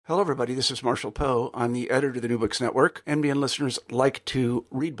Hello, everybody. This is Marshall Poe. I'm the editor of the New Books Network. NBN listeners like to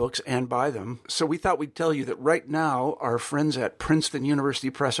read books and buy them. So we thought we'd tell you that right now, our friends at Princeton University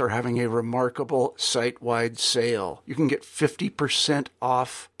Press are having a remarkable site-wide sale. You can get 50%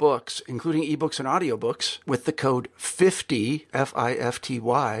 off books, including ebooks and audiobooks, with the code 50,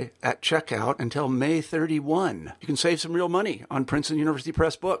 F-I-F-T-Y, at checkout until May 31. You can save some real money on Princeton University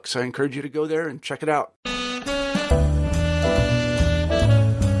Press books. I encourage you to go there and check it out.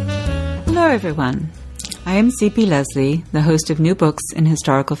 Hello, everyone. I am C.P. Leslie, the host of New Books in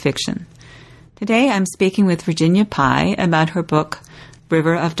Historical Fiction. Today, I'm speaking with Virginia Pai about her book,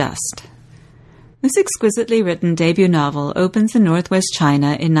 River of Dust. This exquisitely written debut novel opens in northwest China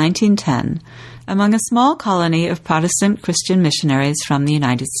in 1910 among a small colony of Protestant Christian missionaries from the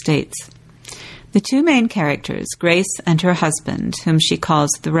United States. The two main characters, Grace and her husband, whom she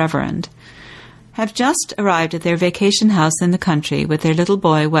calls the Reverend, have just arrived at their vacation house in the country with their little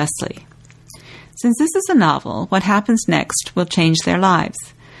boy, Wesley. Since this is a novel, what happens next will change their lives.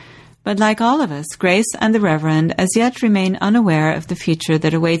 But like all of us, Grace and the Reverend as yet remain unaware of the future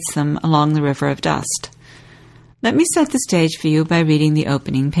that awaits them along the River of Dust. Let me set the stage for you by reading the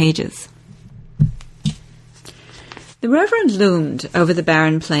opening pages. The Reverend loomed over the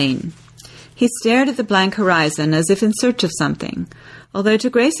barren plain. He stared at the blank horizon as if in search of something, although to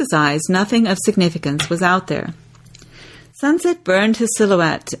Grace's eyes nothing of significance was out there. Sunset burned his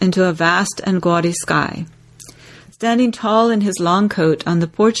silhouette into a vast and gaudy sky. Standing tall in his long coat on the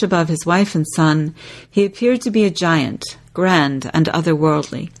porch above his wife and son, he appeared to be a giant, grand and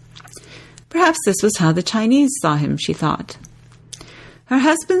otherworldly. Perhaps this was how the Chinese saw him, she thought. Her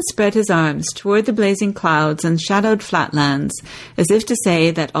husband spread his arms toward the blazing clouds and shadowed flatlands, as if to say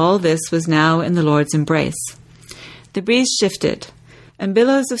that all this was now in the Lord's embrace. The breeze shifted, and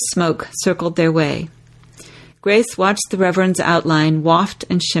billows of smoke circled their way. Grace watched the Reverend's outline waft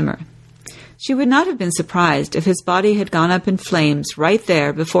and shimmer. She would not have been surprised if his body had gone up in flames right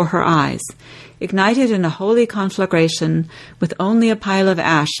there before her eyes, ignited in a holy conflagration with only a pile of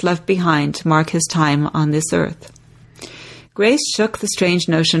ash left behind to mark his time on this earth. Grace shook the strange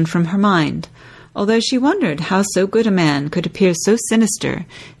notion from her mind, although she wondered how so good a man could appear so sinister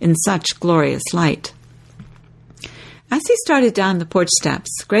in such glorious light. As he started down the porch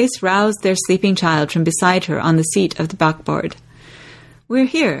steps, Grace roused their sleeping child from beside her on the seat of the buckboard. "We're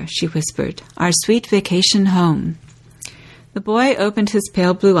here," she whispered, "our sweet vacation home." The boy opened his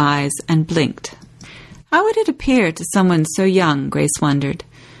pale blue eyes and blinked. How would it appear to someone so young, Grace wondered?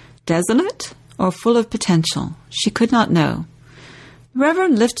 Desolate or full of potential? She could not know. The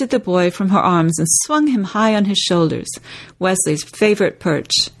Reverend lifted the boy from her arms and swung him high on his shoulders, Wesley's favorite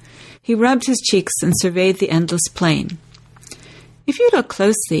perch. He rubbed his cheeks and surveyed the endless plain. "If you look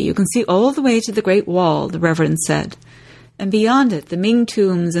closely, you can see all the way to the Great Wall," the Reverend said, "and beyond it the Ming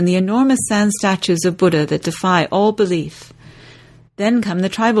tombs and the enormous sand statues of Buddha that defy all belief. Then come the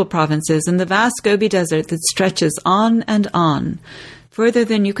tribal provinces and the vast Gobi Desert that stretches on and on, further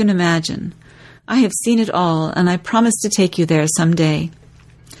than you can imagine. I have seen it all, and I promise to take you there some day."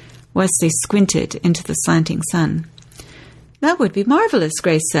 Wesley squinted into the slanting sun. "That would be marvelous,"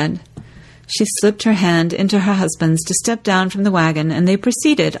 Grace said. She slipped her hand into her husband's to step down from the wagon, and they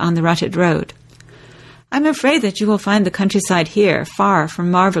proceeded on the rutted road. "I'm afraid that you will find the countryside here far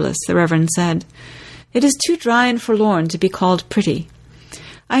from marvelous," the Reverend said. "It is too dry and forlorn to be called pretty.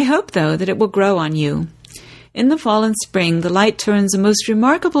 I hope, though, that it will grow on you. In the fall and spring, the light turns a most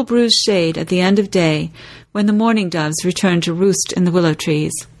remarkable bruised shade at the end of day, when the mourning doves return to roost in the willow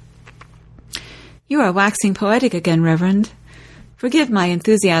trees." "You are waxing poetic again, Reverend. Forgive my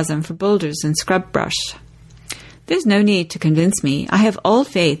enthusiasm for boulders and scrub brush. There's no need to convince me. I have all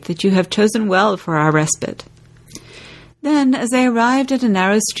faith that you have chosen well for our respite." Then, as they arrived at a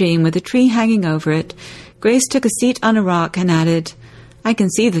narrow stream with a tree hanging over it, Grace took a seat on a rock and added, "I can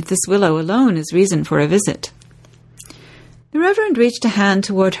see that this willow alone is reason for a visit." The Reverend reached a hand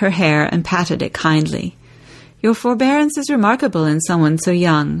toward her hair and patted it kindly. "Your forbearance is remarkable in someone so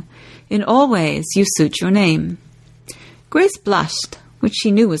young. In all ways, you suit your name." Grace blushed, which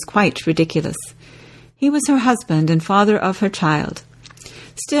she knew was quite ridiculous. He was her husband and father of her child.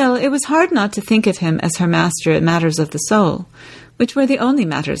 Still, it was hard not to think of him as her master in matters of the soul, which were the only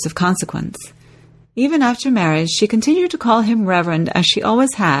matters of consequence. Even after marriage, she continued to call him Reverend as she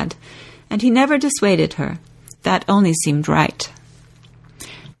always had, and he never dissuaded her. That only seemed right.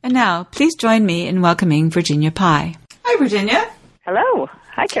 And now, please join me in welcoming Virginia Pai. Hi, Virginia. Hello.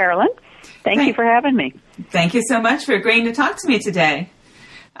 Hi, Carolyn. Thank you for having me. Thank you so much for agreeing to talk to me today.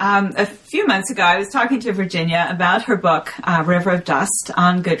 A few months ago, I was talking to Virginia about her book, River of Dust,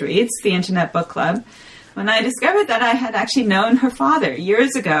 on Goodreads, the Internet Book Club. when I discovered that I had actually known her father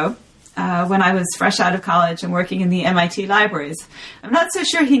years ago. When I was fresh out of college and working in the MIT libraries. I'm not so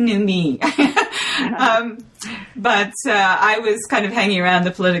sure he knew me. But I was kind of hanging around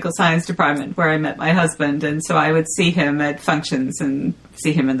the political science department where I met my husband, and so I would see him at functions and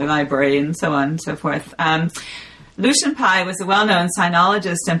see him in the library and so on and so forth. Lucian Pye was a well-known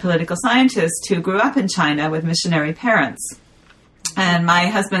sinologist and political scientist who grew up in China with missionary parents. And my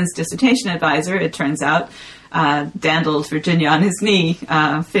husband's dissertation advisor, it turns out, dandled Virginia on his knee,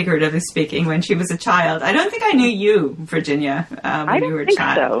 figuratively speaking, when she was a child. I don't think I knew you, Virginia, when you were a child.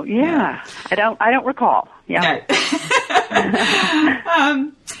 I don't think so. Yeah. I don't recall. Yeah.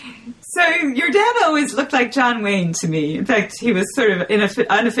 No. So your dad always looked like John Wayne to me. In fact, he was sort of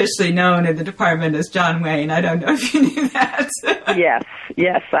unofficially known in the department as John Wayne. I don't know if you knew that.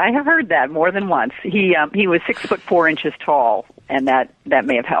 Yes, I have heard that more than once. He was 6'4" tall, and that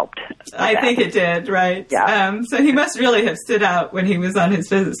may have helped. I think it did, right? Yeah. So he must really have stood out when he was on his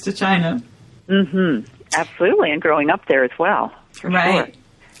visits to China. Mm-hmm. Absolutely, and growing up there as well. Right.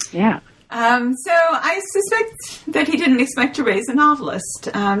 Sure. Yeah. So I suspect that he didn't expect to raise a novelist.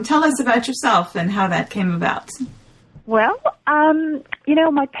 Tell us about yourself and how that came about. Well,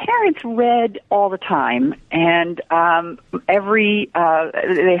 my parents read all the time, and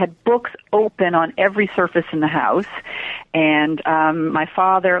they had books open on every surface in the house. And my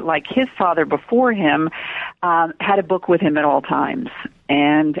father, like his father before him, had a book with him at all times.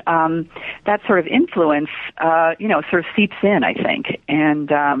 And that sort of influence, sort of seeps in, I think. And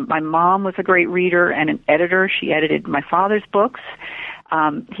my mom was a great reader and an editor. She edited my father's books.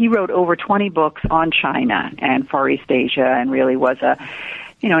 He wrote over 20 books on China and Far East Asia, and really was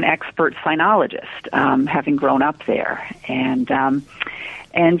an expert sinologist, having grown up there.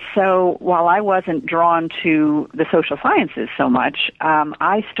 And so while I wasn't drawn to the social sciences so much,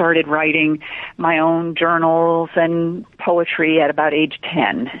 I started writing my own journals and poetry at about age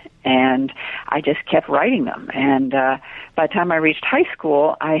 10. And I just kept writing them. And by the time I reached high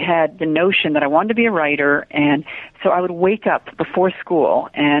school, I had the notion that I wanted to be a writer. And so I would wake up before school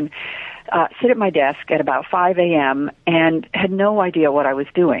and sit at my desk at about 5 a.m. and had no idea what I was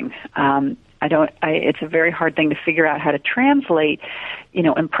doing. It's a very hard thing to figure out how to translate,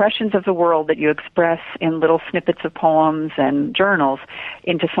 impressions of the world that you express in little snippets of poems and journals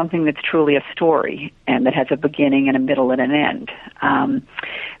into something that's truly a story and that has a beginning and a middle and an end.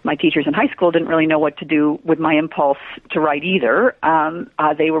 My teachers in high school didn't really know what to do with my impulse to write either.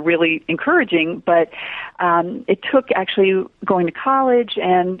 They were really encouraging, but it took actually going to college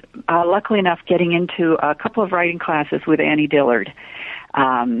and luckily enough getting into a couple of writing classes with Annie Dillard.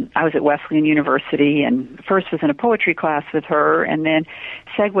 I was at Wesleyan University and first was in a poetry class with her and then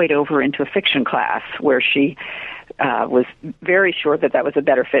segued over into a fiction class where she was very sure that was a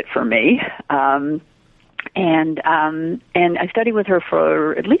better fit for me. And I studied with her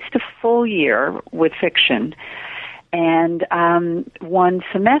for at least a full year with fiction. And one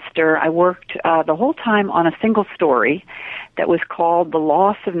semester I worked the whole time on a single story that was called The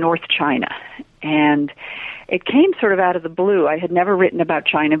Loss of North China. And it came sort of out of the blue. I had never written about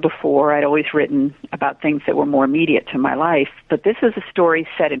China before. I'd always written about things that were more immediate to my life. But this was a story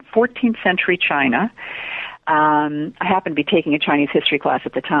set in 14th century China. I happened to be taking a Chinese history class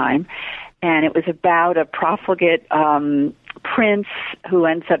at the time. And it was about a profligate prince who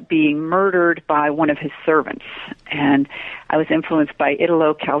ends up being murdered by one of his servants. And I was influenced by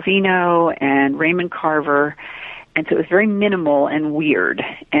Italo Calvino and Raymond Carver. And so it was very minimal and weird.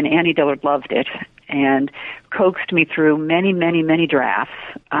 And Annie Dillard loved it and coaxed me through many, many, many drafts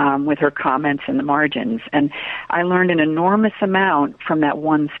with her comments in the margins. And I learned an enormous amount from that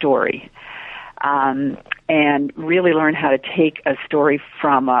one story and really learned how to take a story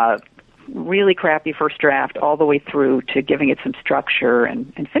from a really crappy first draft all the way through to giving it some structure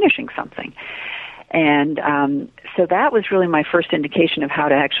and finishing something. And so that was really my first indication of how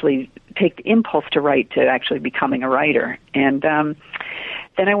to actually take the impulse to write to actually becoming a writer. And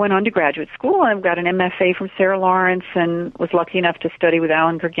then I went on to graduate school and got an MFA from Sarah Lawrence and was lucky enough to study with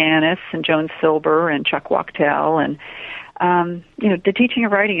Alan Gerganis and Joan Silber and Chuck Wachtel. And, the teaching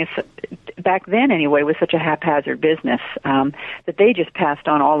of writing is, back then anyway, was such a haphazard business that they just passed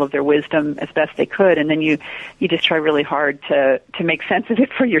on all of their wisdom as best they could. And then you just try really hard to make sense of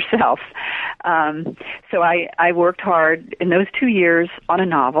it for yourself. So I worked hard in those 2 years on a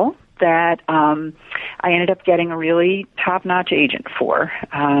novel that I ended up getting a really top-notch agent for,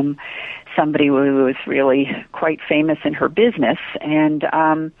 somebody who was really quite famous in her business. And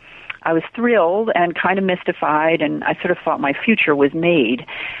I was thrilled and kind of mystified, and I sort of thought my future was made.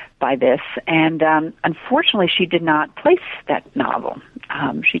 by this, and unfortunately she did not place that novel.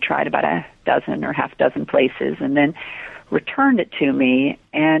 She tried about a dozen or half dozen places and then returned it to me,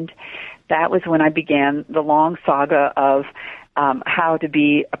 and that was when I began the long saga of how to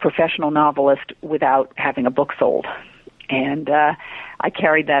be a professional novelist without having a book sold. And I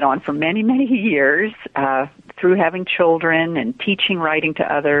carried that on for many, many years through having children and teaching writing to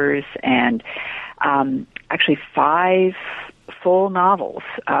others, and actually 5 full novels,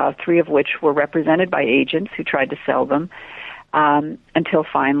 3 of which were represented by agents who tried to sell them, until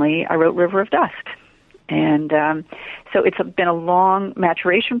finally I wrote River of Dust. And so it's been a long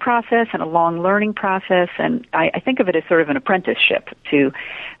maturation process and a long learning process, and I think of it as sort of an apprenticeship to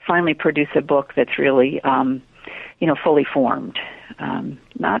finally produce a book that's really, fully formed.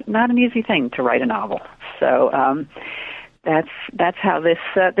 Not an easy thing to write a novel. So that's how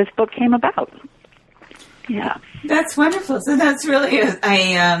this book came about. Yeah, that's wonderful. So that's really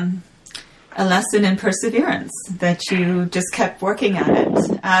a lesson in perseverance, that you just kept working at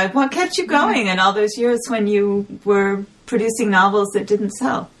it. What kept you going in all those years when you were producing novels that didn't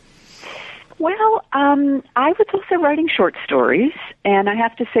sell? Well, I was also writing short stories, and I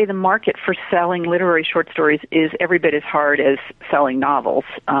have to say the market for selling literary short stories is every bit as hard as selling novels.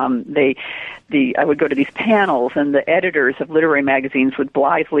 I would go to these panels, and the editors of literary magazines would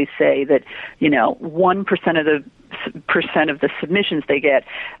blithely say that 1% of the submissions they get,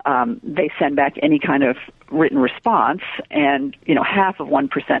 they send back any kind of written response, and half of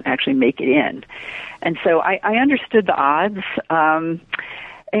 1% actually make it in. And so I understood the odds.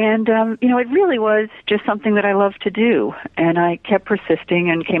 And it really was just something that I loved to do. And I kept persisting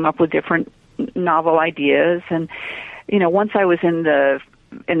and came up with different novel ideas. And, once I was in the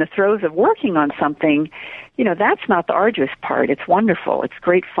throes of working on something, that's not the arduous part. It's wonderful. It's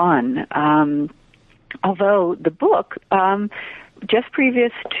great fun. Although the book, just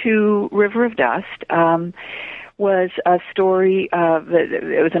previous to River of Dust, was a story,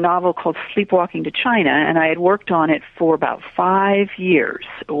 it was a novel called Sleepwalking to China, and I had worked on it for about 5 years,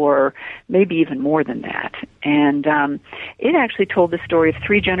 or maybe even more than that. And it actually told the story of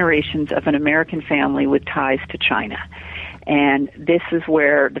 3 generations of an American family with ties to China. And this is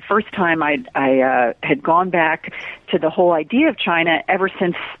where the first time I had gone back to the whole idea of China ever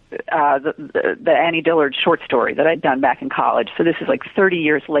since the Annie Dillard short story that I'd done back in college. So this is like 30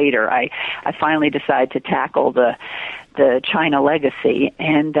 years later. I finally decided to tackle the China legacy.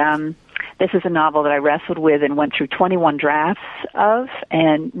 And this is a novel that I wrestled with and went through 21 drafts of,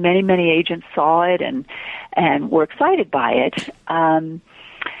 and many, many agents saw it and were excited by it.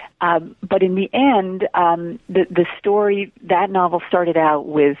 But in the end, the story, that novel started out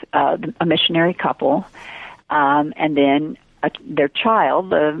with a missionary couple, and then their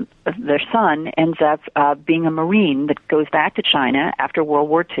child, their son, ends up being a Marine that goes back to China after World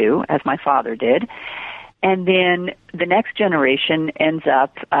War II, as my father did. And then the next generation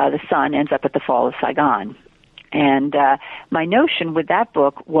the son ends up at the fall of Saigon. And my notion with that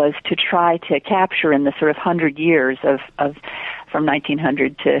book was to try to capture in the sort of 100 years of from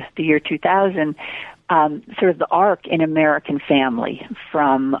 1900 to the year 2000, sort of the arc in American family,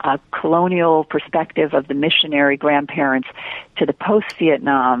 from a colonial perspective of the missionary grandparents to the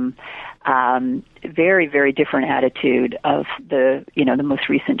post-Vietnam, very, very different attitude of the most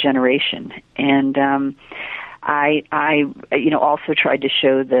recent generation. And I also tried to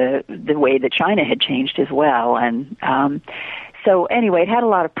show the way that China had changed as well. And so anyway, it had a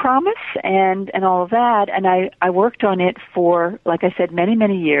lot of promise and all of that. And I worked on it for, like I said, many,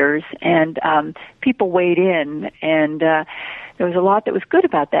 many years. And people weighed in. And there was a lot that was good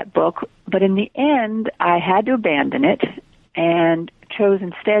about that book. But in the end, I had to abandon it and chose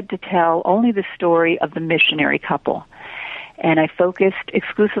instead to tell only the story of the missionary couple. And I focused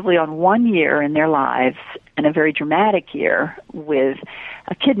exclusively on 1 year in their lives, and a very dramatic year with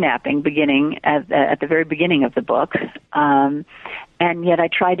a kidnapping beginning at the very beginning of the book. And yet I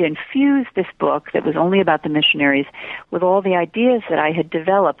tried to infuse this book that was only about the missionaries with all the ideas that I had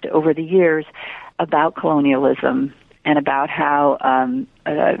developed over the years about colonialism and about how,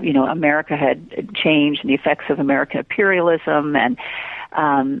 America had changed and the effects of American imperialism and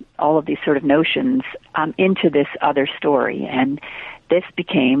all of these sort of notions into this other story. And this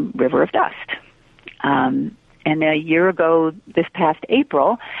became River of Dust. And a year ago, this past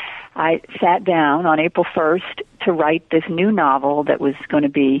April, I sat down on April 1st to write this new novel that was going to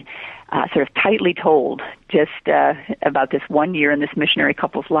be sort of tightly told, just about this 1 year in this missionary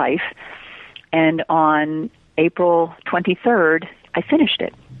couple's life. And on April 23rd, I finished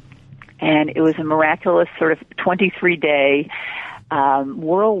it. And it was a miraculous sort of 23-day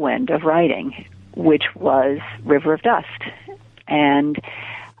whirlwind of writing, which was River of Dust. And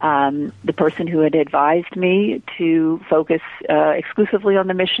the person who had advised me to focus exclusively on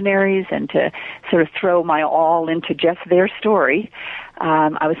the missionaries and to sort of throw my all into just their story.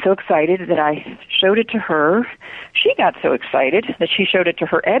 I was so excited that I showed it to her. She got so excited that she showed it to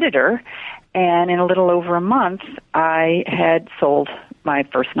her editor, and in a little over a month, I had sold my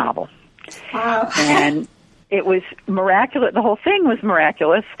first novel. Wow. And it was miraculous. The whole thing was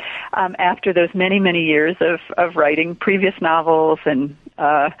miraculous after those many, many years of writing previous novels and,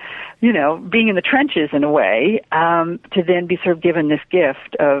 being in the trenches in a way, to then be sort of given this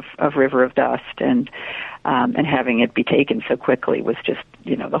gift of River of Dust and having it be taken so quickly was just,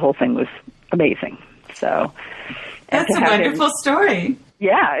 the whole thing was amazing. So that's a wonderful story.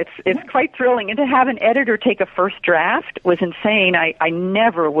 Yeah, it's quite thrilling. And to have an editor take a first draft was insane. I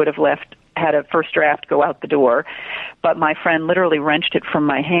never would have had a first draft go out the door, but my friend literally wrenched it from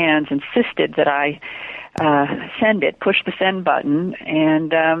my hands, insisted that I send it, push the send button,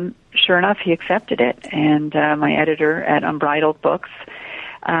 and sure enough, he accepted it. And my editor at Unbridled Books,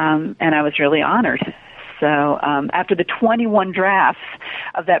 and I was really honored. So after the 21 drafts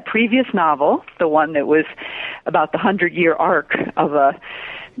of that previous novel, the one that was about the 100-year arc of a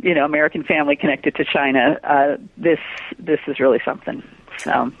American family connected to China, this is really something.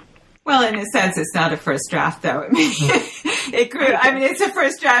 So. Well, in a sense, it's not a first draft, though. I mean, it grew. I mean, it's a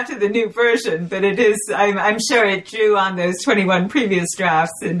first draft of the new version, but it is. I'm sure it drew on those 21 previous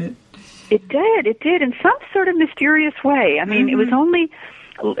drafts, and it did in some sort of mysterious way. I mean, It was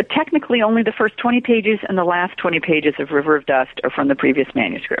technically only the first 20 pages and the last 20 pages of River of Dust are from the previous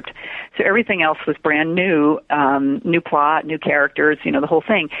manuscript. So everything else was brand new, new plot, new characters, the whole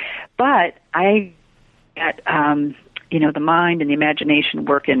thing. But I got. The mind and the imagination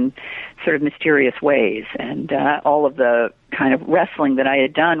work in sort of mysterious ways, and all of the kind of wrestling that I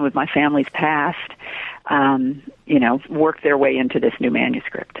had done with my family's past, worked their way into this new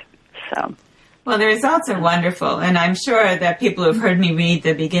manuscript. So, well, the results are wonderful, and I'm sure that people who've heard me read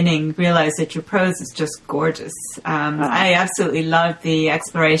the beginning realize that your prose is just gorgeous. I absolutely love the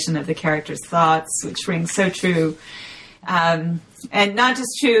exploration of the characters' thoughts, which rings so true. And not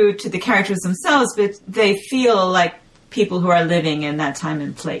just true to the characters themselves, but they feel like people who are living in that time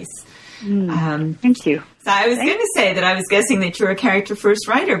and place. Thank you. So I was going to say that I was guessing that you're a character first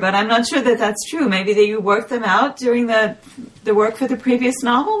writer, but I'm not sure that that's true. Maybe that you worked them out during the work for the previous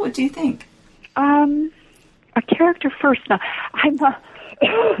novel. What do you think? A character first. No, I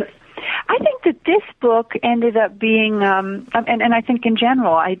think that this book ended up being, and I think in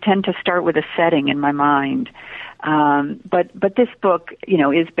general, I tend to start with a setting in my mind. But this book,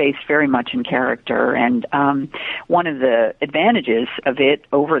 is based very much in character, and one of the advantages of it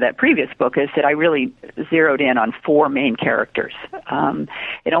over that previous book is that I really zeroed in on 4 main characters.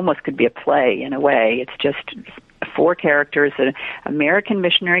 It almost could be a play in a way. It's just 4 characters, an American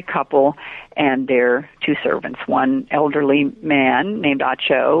missionary couple and their 2 servants, one elderly man named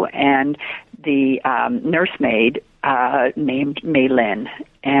Acho and the nursemaid named Mei Lin.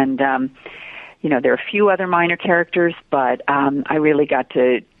 And there are a few other minor characters, but I really got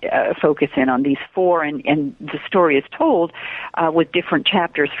to focus in on these 4, and the story is told with different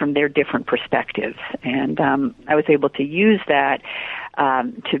chapters from their different perspectives. And I was able to use that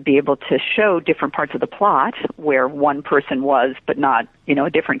to be able to show different parts of the plot where one person was, but not, a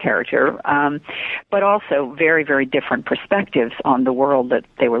different character, but also very, very different perspectives on the world that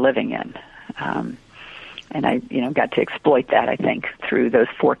they were living in. And I, got to exploit that, I think, through those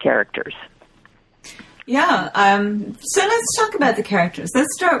 4 characters. Yeah, so let's talk about the characters.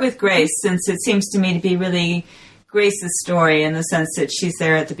 Let's start with Grace, since it seems to me to be really Grace's story in the sense that she's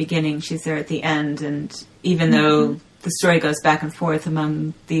there at the beginning, she's there at the end, and even though the story goes back and forth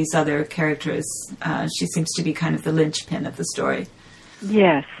among these other characters, she seems to be kind of the linchpin of the story.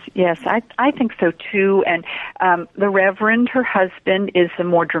 Yes, I think so too. And the Reverend, her husband, is a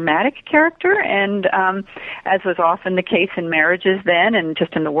more dramatic character, and as was often the case in marriages then and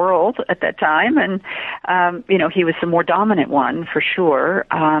just in the world at that time, and he was the more dominant one for sure,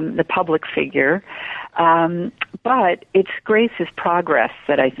 the public figure. But it's Grace's progress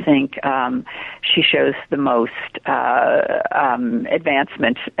that I think she shows the most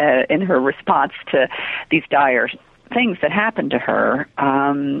advancement in her response to these dire things that happen to her.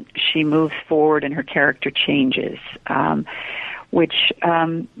 She moves forward and her character changes, which,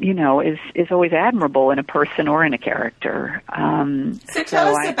 is always admirable in a person or in a character. So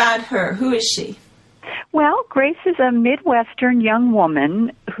tell us about her. Who is she? Well, Grace is a Midwestern young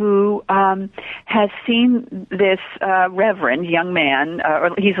woman who has seen this reverend young man,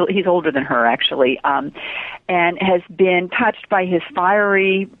 or he's older than her actually, and has been touched by his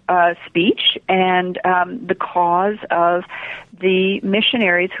fiery speech and the cause of the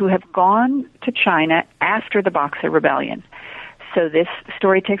missionaries who have gone to China after the Boxer Rebellion. So this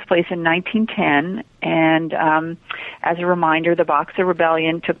story takes place in 1910, and as a reminder, the Boxer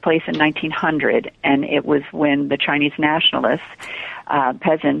Rebellion took place in 1900, and it was when the Chinese nationalists,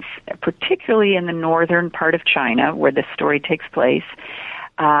 peasants, particularly in the northern part of China, where this story takes place,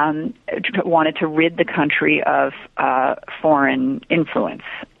 wanted to rid the country of foreign influence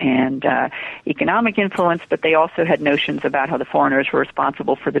and economic influence, but they also had notions about how the foreigners were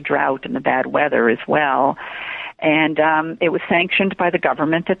responsible for the drought and the bad weather as well. And it was sanctioned by the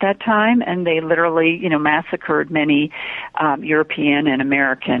government at that time, and they literally, massacred many European and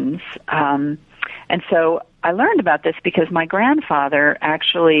Americans. And so I learned about this because my grandfather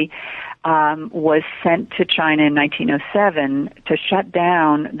actually was sent to China in 1907 to shut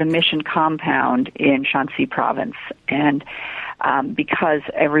down the mission compound in Shanxi province, and because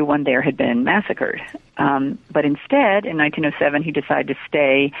everyone there had been massacred. But instead, in 1907, he decided to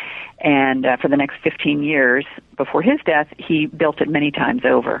stay, and for the next 15 years before his death, he built it many times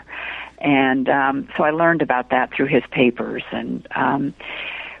over. And so I learned about that through his papers. And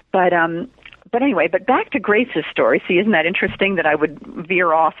But anyway, back to Grace's story. See, isn't that interesting that I would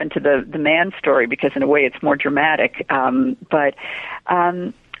veer off into the man's story, because in a way it's more dramatic.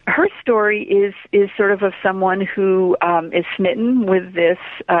 Her story is sort of someone who is smitten with this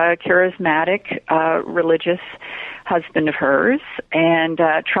charismatic religious husband of hers, and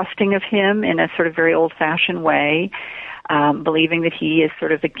trusting of him in a sort of very old-fashioned way, believing that he is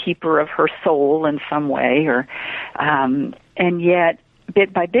sort of the keeper of her soul in some way, and yet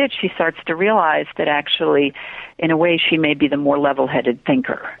bit by bit, she starts to realize that actually, in a way, she may be the more level-headed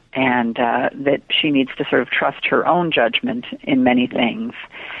thinker, and that she needs to sort of trust her own judgment in many things.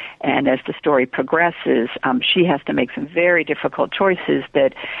 And as the story progresses, she has to make some very difficult choices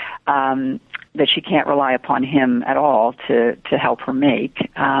that she can't rely upon him at all to help her make.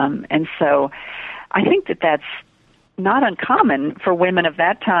 And so I think that that's not uncommon for women of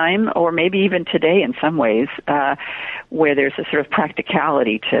that time, or maybe even today in some ways, where there's a sort of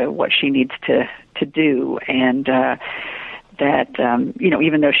practicality to what she needs to do, and that,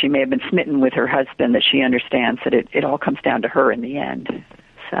 even though she may have been smitten with her husband, that she understands that it all comes down to her in the end.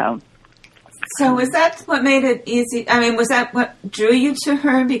 So was that what made it easy? I mean, was that what drew you to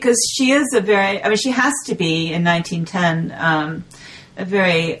her? Because she is she has to be, in 1910, a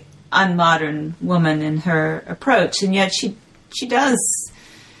very unmodern woman in her approach, and yet she does,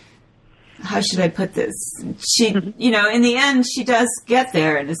 how should I put this? She, in the end, she does get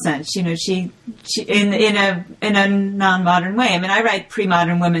there in a sense. She in a non-modern way. I mean, I write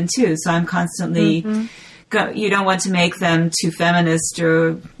pre-modern women too, so I'm constantly. You don't want to make them too feminist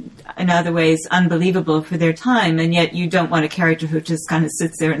or, in other ways, unbelievable for their time, and yet you don't want a character who just kind of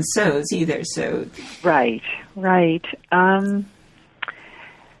sits there and sews either. So, right.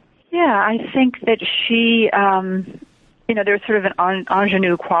 I think that she, there's sort of an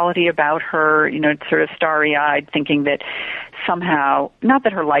ingenue quality about her, sort of starry-eyed, thinking that somehow, not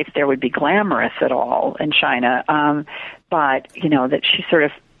that her life there would be glamorous at all in China, but, that she sort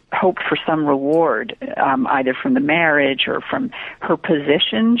of hoped for some reward, either from the marriage or from her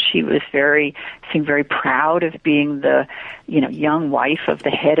position. She was seemed very proud of being the, young wife of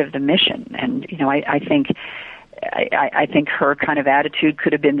the head of the mission. And, I think her kind of attitude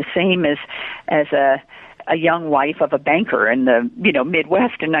could have been the same as a young wife of a banker in the,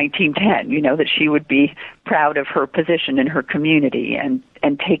 Midwest in 1910, that she would be proud of her position in her community and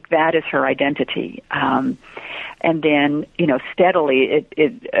take that as her identity. And then, steadily,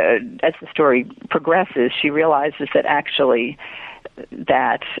 as the story progresses, she realizes that actually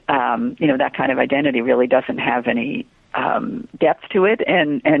that, that kind of identity really doesn't have any depth to it,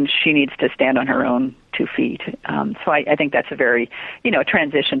 and she needs to stand on her own 2 feet. So I think that's a very,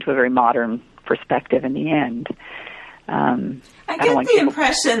 transition to a very modern perspective in the end. I get the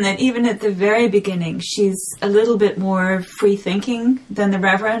impression that even at the very beginning, she's a little bit more free-thinking than the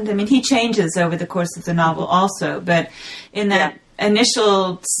Reverend. I mean, he changes over the course of the novel also, but in that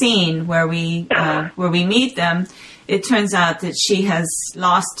initial scene where we meet them, it turns out that she has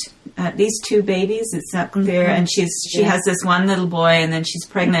lost at least 2 babies. It's not clear, and she has this one little boy, and then she's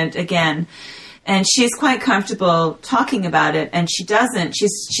pregnant again. And she's quite comfortable talking about it, and she doesn't.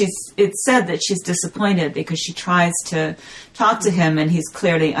 It's said that she's disappointed because she tries to talk to him, and he's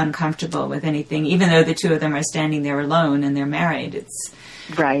clearly uncomfortable with anything, even though the two of them are standing there alone and they're married. It's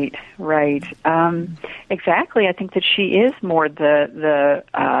right. Exactly. I think that she is more the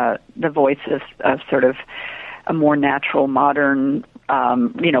voice of sort of a more natural, modern,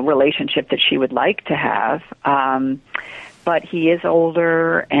 relationship that she would like to have. But he is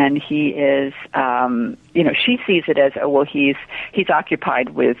older, and he is, she sees it as, he's occupied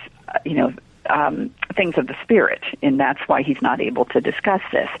with, things of the spirit, and that's why he's not able to discuss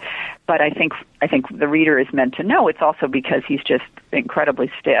this. But I think the reader is meant to know it's also because he's just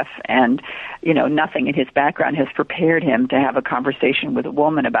incredibly stiff, and, nothing in his background has prepared him to have a conversation with a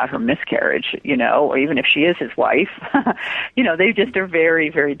woman about her miscarriage, or even if she is his wife. They just are very,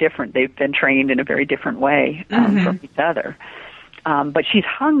 very different. They've been trained in a very different way from each other. But she's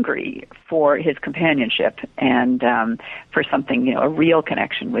hungry for his companionship and for something, a real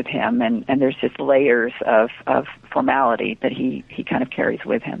connection with him. And there's just layers of formality that he kind of carries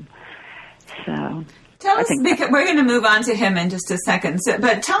with him. So tell us, because we're going to move on to him in just a second.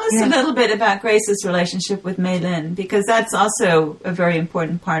 But tell us a little bit about Grace's relationship with Mei Lin, because that's also a very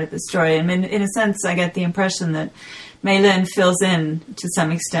important part of the story. I mean, in a sense, I get the impression that Mei Lin fills in to some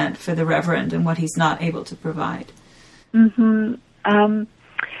extent for the Reverend and what he's not able to provide. Mm-hmm.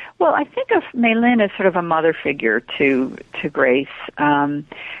 Well, I think of Mei Lin as sort of a mother figure to Grace.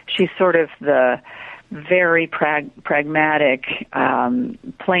 She's sort of the very pragmatic,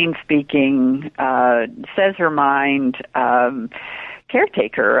 plain-speaking, says her mind,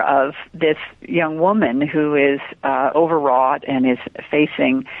 caretaker of this young woman who is overwrought and is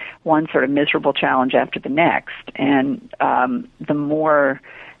facing one sort of miserable challenge after the next. And the more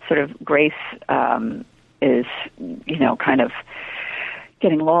sort of Grace is, kind of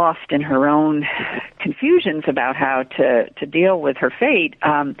getting lost in her own confusions about how to deal with her fate,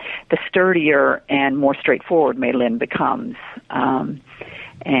 the sturdier and more straightforward Mei Lin becomes.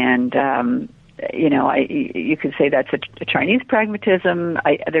 You could say that's a Chinese pragmatism.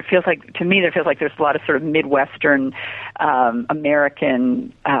 There feels like there's a lot of sort of Midwestern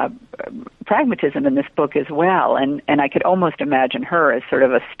American pragmatism in this book as well. And I could almost imagine her as sort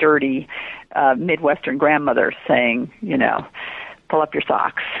of a sturdy Midwestern grandmother saying, pull up your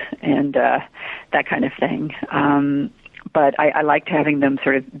socks and that kind of thing. But I liked having them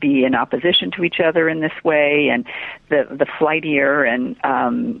sort of be in opposition to each other in this way, and the flightier and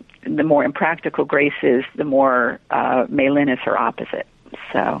the more impractical Grace is, the more Mei Lin is her opposite.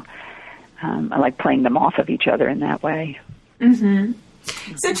 So I like playing them off of each other in that way. Mm-hmm.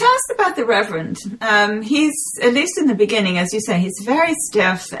 So tell us about the Reverend. He's, at least in the beginning, as you say, he's very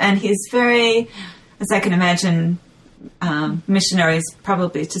stiff, and he's very, as I can imagine, missionaries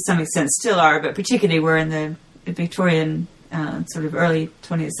probably to some extent still are, but particularly we're in the Victorian sort of early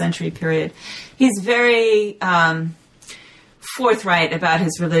 20th century period. He's very forthright about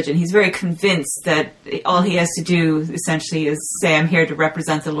his religion. He's very convinced that all he has to do essentially is say, I'm here to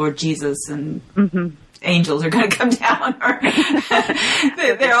represent the Lord Jesus, and angels are going to come down, or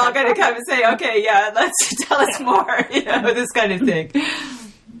they're all going to come and say, okay, yeah, let's tell us more, this kind of thing.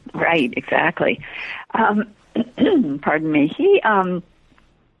 Right, exactly. Pardon me.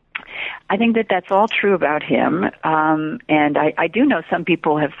 I think that's all true about him, and I do know some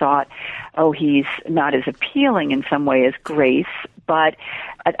people have thought, he's not as appealing in some way as Grace, but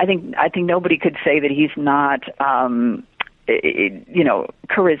I think nobody could say that he's not,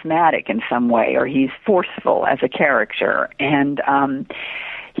 charismatic in some way, or he's forceful as a character, and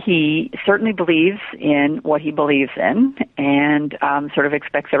he certainly believes in what he believes in, and sort of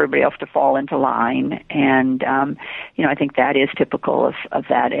expects everybody else to fall into line. And I think that is typical of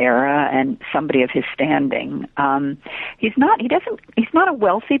that era and somebody of his standing. He's not a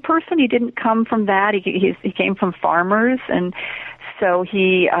wealthy person. He didn't come from that. He came from farmers, and so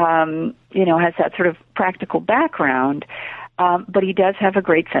he has that sort of practical background. But he does have a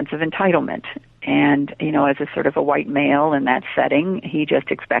great sense of entitlement. And, as a sort of a white male in that setting, he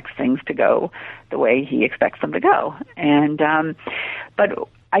just expects things to go the way he expects them to go. And, but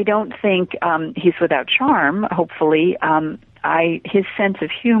I don't think he's without charm, hopefully. His sense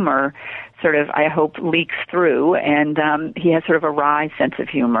of humor sort of, I hope, leaks through, and he has sort of a wry sense of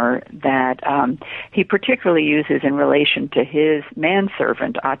humor that he particularly uses in relation to his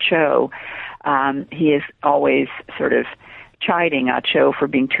manservant, Ah Cho. He is always sort of chiding Ah Cho for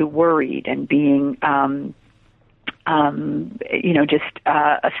being too worried and being, just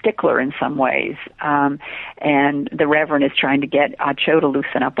a stickler in some ways. And the Reverend is trying to get Ah Cho to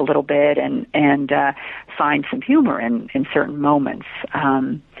loosen up a little bit and find some humor in certain moments.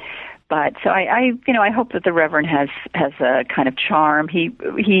 But so I hope that the Reverend has a kind of charm. He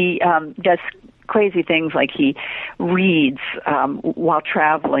does crazy things, like he reads while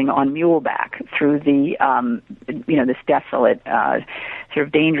traveling on muleback through the this desolate sort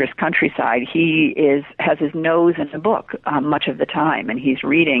of dangerous countryside. He has his nose in the book much of the time, and he's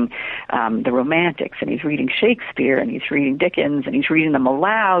reading the Romantics, and he's reading Shakespeare, and he's reading Dickens, and he's reading them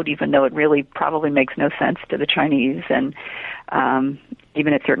aloud, even though it really probably makes no sense to the Chinese, and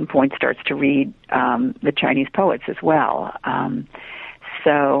even at certain points starts to read the Chinese poets as well.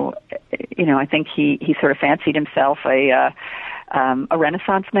 So, I think he sort of fancied himself a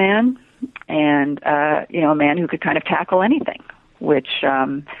Renaissance man, and a man who could kind of tackle anything, which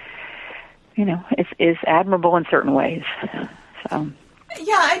is admirable in certain ways. So.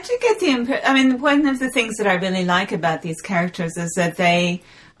 Yeah, I do get the impression. I mean, one of the things that I really like about these characters is that they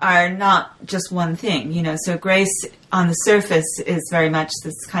are not just one thing. So Grace on the surface is very much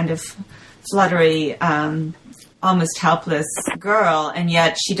this kind of fluttery, almost helpless girl, and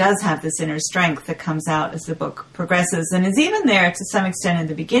yet she does have this inner strength that comes out as the book progresses, and is even there to some extent in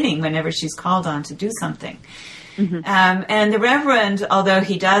the beginning whenever she's called on to do something. Mm-hmm. And the Reverend, although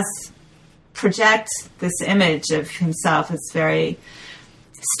he does project this image of himself as very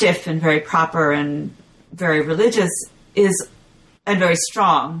stiff and very proper and very religious, and very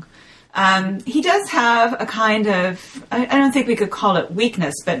strong, he does have a kind of, I don't think we could call it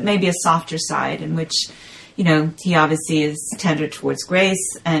weakness, but maybe a softer side in which he obviously is tender towards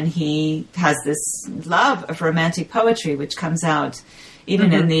Grace, and he has this love of romantic poetry, which comes out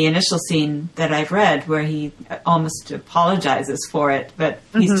even in the initial scene that I've read, where he almost apologizes for it, but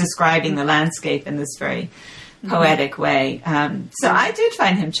he's describing the landscape in this very poetic way. So I did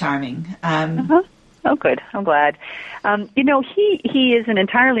find him charming. Oh, good. I'm glad. He is an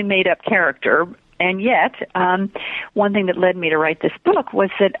entirely made-up character. And yet, one thing that led me to write this book was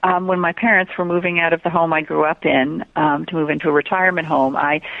that when my parents were moving out of the home I grew up in to move into a retirement home,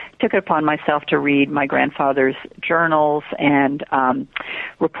 I took it upon myself to read my grandfather's journals and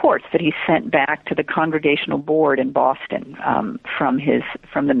reports that he sent back to the Congregational Board in Boston from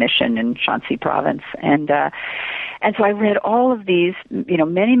the mission in Shanxi Province. And so I read all of these,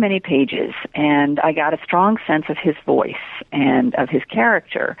 many, many pages, and I got a strong sense of his voice and of his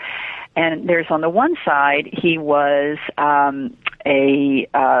character. And there's, on the one side, he was a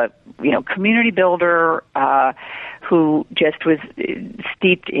community builder who just was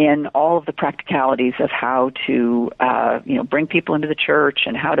steeped in all of the practicalities of how to bring people into the church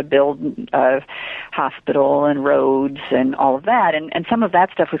and how to build a hospital and roads and all of that. And some of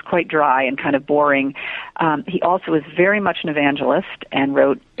that stuff was quite dry and kind of boring. He also was very much an evangelist and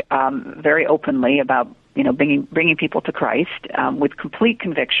wrote very openly about bringing people to Christ with complete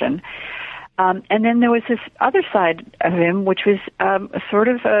conviction. And then there was this other side of him, which was sort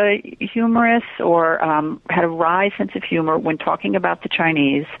of humorous, or had a wry sense of humor when talking about the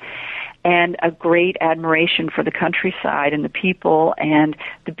Chinese, and a great admiration for the countryside and the people and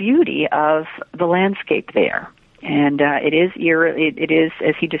the beauty of the landscape there. And it is,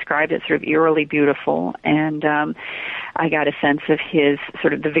 as he described it, sort of eerily beautiful. And I got a sense of his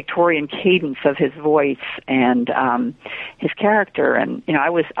sort of the Victorian cadence of his voice and his character. And I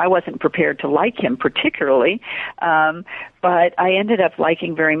wasn't prepared to like him particularly, but I ended up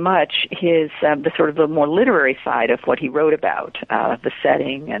liking very much his the sort of the more literary side of what he wrote about, the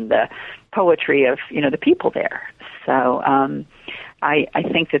setting and the poetry of the people there. So. I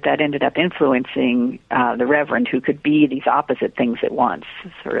think that ended up influencing the Reverend, who could be these opposite things at once,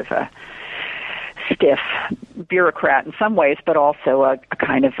 sort of a stiff bureaucrat in some ways, but also a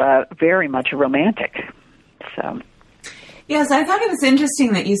kind of very much a romantic. So. Yes, I thought it was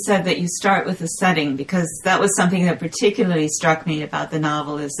interesting that you said that you start with the setting, because that was something that particularly struck me about the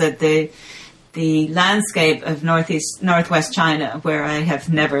novel, is that the landscape of northwest China, where I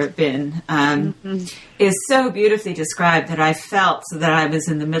have never been, is so beautifully described that I felt that I was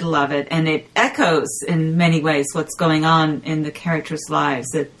in the middle of it, and it echoes in many ways what's going on in the characters' lives.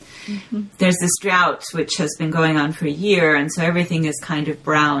 That there's this drought which has been going on for a year, and so everything is kind of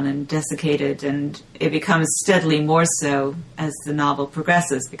brown and desiccated, and it becomes steadily more so as the novel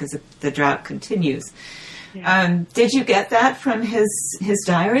progresses because the drought continues. Yeah. Did you get that from his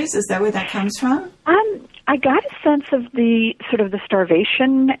diaries? Is that where that comes from? I got a sense of the sort of the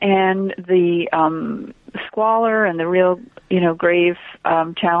starvation and the squalor and the real, grave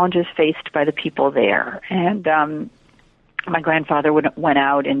challenges faced by the people there. And my grandfather went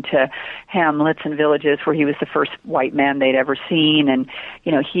out into hamlets and villages where he was the first white man they'd ever seen, and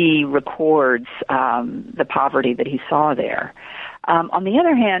he records the poverty that he saw there. On the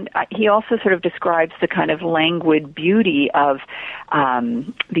other hand, he also sort of describes the kind of languid beauty of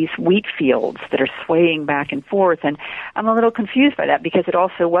these wheat fields that are swaying back and forth. And I'm a little confused by that because it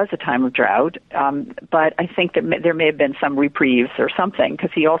also was a time of drought. But I think that there may have been some reprieves or something,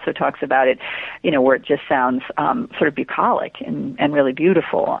 because he also talks about it, where it just sounds sort of bucolic and really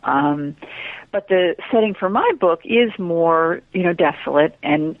beautiful. But the setting for my book is more, desolate,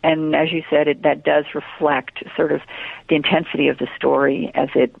 and as you said, that does reflect sort of the intensity of the story as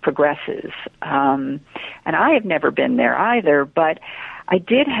it progresses. And I have never been there either, but I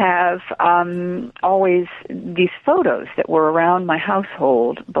did have always these photos that were around my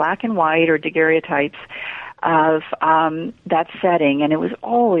household, black and white or daguerreotypes of that setting, and it was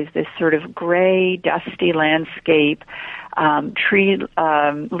always this sort of gray, dusty landscape,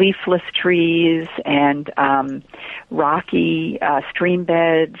 leafless trees and rocky stream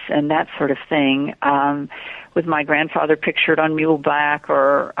beds and that sort of thing, with my grandfather pictured on mule back,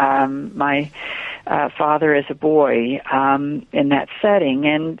 or my father as a boy in that setting,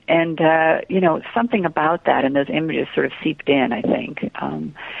 and something about that and those images sort of seeped in, I think,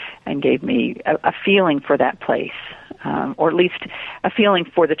 and gave me a feeling for that place, or at least a feeling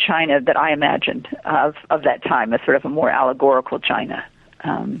for the China that I imagined of that time, as sort of a more allegorical China.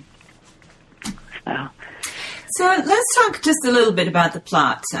 So let's talk just a little bit about the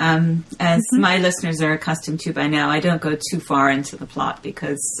plot. As my listeners are accustomed to by now, I don't go too far into the plot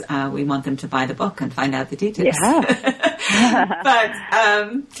because we want them to buy the book and find out the details. Yeah. But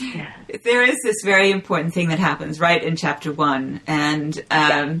there is this very important thing that happens right in chapter 1. And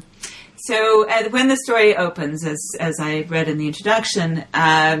so when the story opens, as I read in the introduction,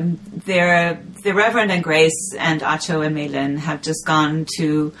 the Reverend and Grace and Acho and Meilin have just gone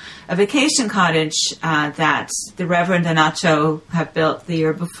to a vacation cottage that the Reverend and Acho have built the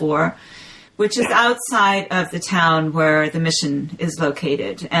year before, which is outside of the town where the mission is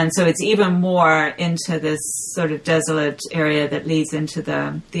located. And so it's even more into this sort of desolate area that leads into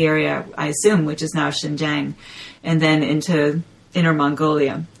the area, I assume, which is now Xinjiang, and then into Inner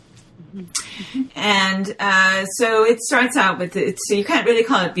Mongolia. Mm-hmm. And so it starts out with so you can't really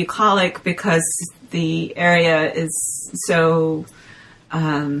call it bucolic because the area is so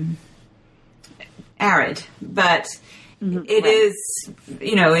arid, but it is,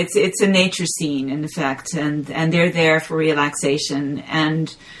 it's a nature scene in effect, and they're there for relaxation.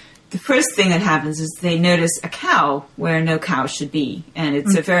 And the first thing that happens is they notice a cow where no cow should be, and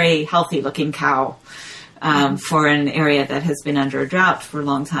it's a very healthy looking cow. For an area that has been under a drought for a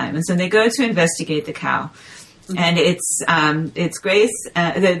long time. And so they go to investigate the cow. And it's Grace,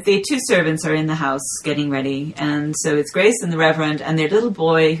 the two servants are in the house getting ready. And so it's Grace and the Reverend and their little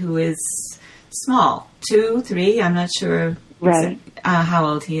boy, who is small, 2, 3, I'm not sure how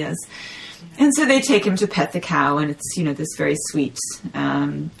old he is. And so they take him to pet the cow, and it's, this very sweet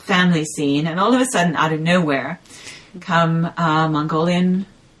family scene. And all of a sudden, out of nowhere, come Mongolian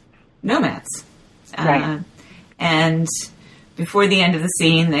nomads. And before the end of the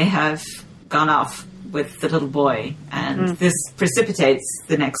scene, they have gone off with the little boy, and this precipitates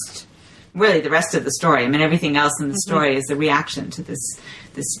the rest of the story. I mean, everything else in the story is a reaction to this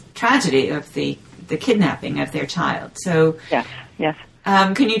tragedy of the kidnapping of their child. So, yes.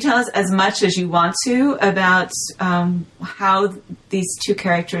 Can you tell us as much as you want to about how these two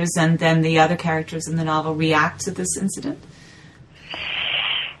characters and then the other characters in the novel react to this incident?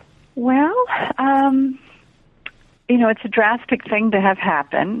 Well, it's a drastic thing to have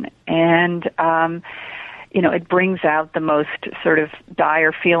happen, and, it brings out the most sort of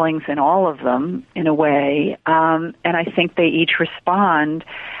dire feelings in all of them, in a way, and I think they each respond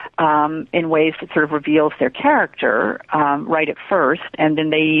in ways that sort of reveals their character right at first, and then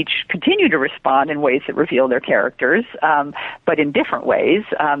they each continue to respond in ways that reveal their characters, but in different ways.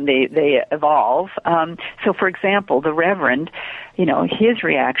 They evolve. So, for example, the Reverend, his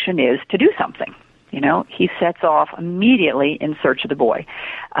reaction is to do something. He sets off immediately in search of the boy.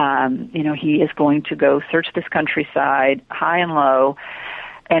 He is going to go search this countryside, high and low,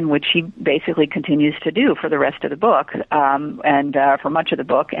 and which he basically continues to do for the rest of the book, and for much of the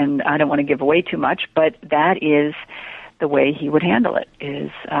book. And I don't want to give away too much, but that is the way he would handle it,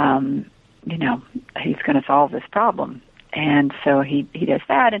 is, he's going to solve this problem. And so he does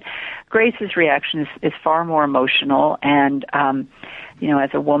that. And Grace's reaction is far more emotional. And,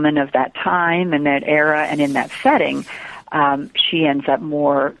 as a woman of that time and that era and in that setting, she ends up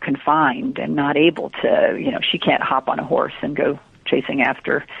more confined and not able to, she can't hop on a horse and go chasing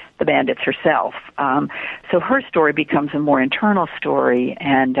after the bandits herself. So her story becomes a more internal story,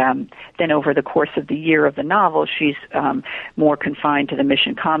 and then over the course of the year of the novel, she's more confined to the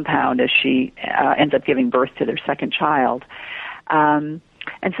mission compound as she ends up giving birth to their second child.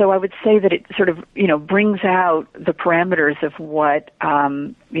 And so I would say that it sort of, brings out the parameters of what,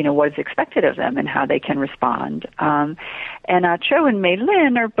 what is expected of them and how they can respond. And Cho and Mei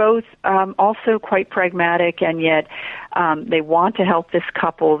Lin are both also quite pragmatic, and yet they want to help this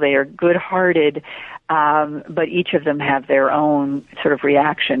couple. They are good-hearted, but each of them have their own sort of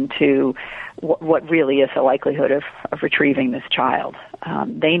reaction to what really is the likelihood of retrieving this child.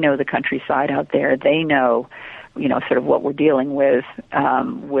 They know the countryside out there. They know sort of what we're dealing with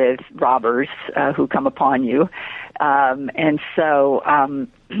robbers who come upon you. And so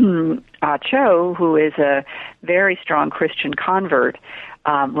Cho, who is a very strong Christian convert,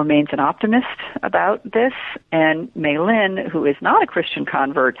 remains an optimist about this, and Mei Lin, who is not a Christian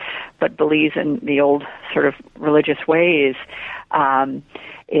convert but believes in the old sort of religious ways,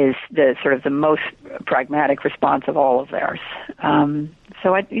 is the sort of the most pragmatic response of all of theirs.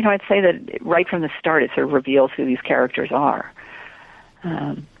 So I'd say that right from the start, it sort of reveals who these characters are.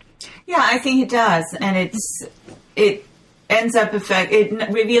 Yeah, I think it does, and it ends up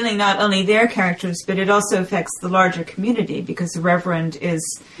revealing not only their characters, but it also affects the larger community, because the Reverend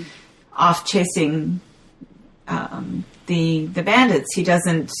is off chasing the bandits.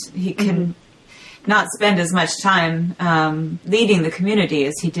 He can not spend as much time leading the community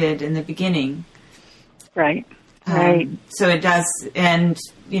as he did in the beginning. Right. Right. So it does, and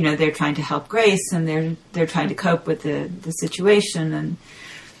they're trying to help Grace, and they're trying to cope with the situation. And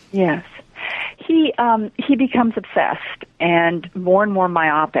yes, he becomes obsessed and more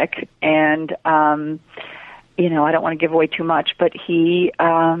myopic, and I don't want to give away too much, but he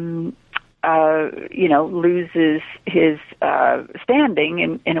loses his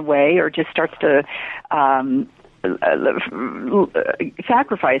standing in a way, or just starts to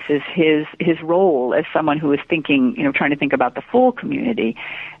sacrifices his role as someone who is thinking, trying to think about the full community,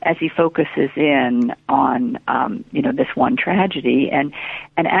 as he focuses in on, this one tragedy and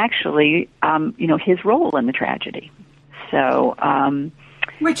actually, his role in the tragedy. So,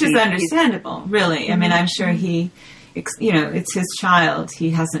 which is understandable, really. I mean, I'm sure it's his child. He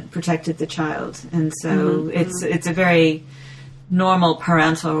hasn't protected the child, and so it's a very normal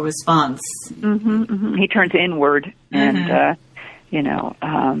parental response. He turns inward, and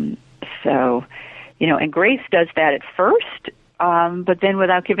and Grace does that at first, but then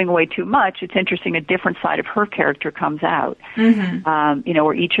without giving away too much, it's interesting. A different side of her character comes out.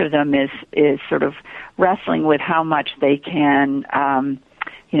 Where each of them is sort of wrestling with how much they can,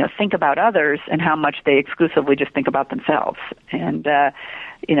 think about others, and how much they exclusively just think about themselves. And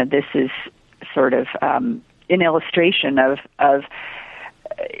this is sort of an illustration of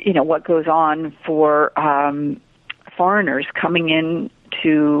what goes on for foreigners coming in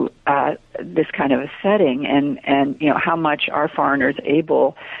to this kind of a setting, and how much are foreigners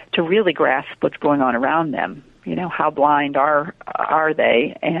able to really grasp what's going on around them. How blind are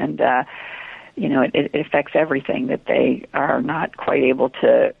they, and it affects everything, that they are not quite able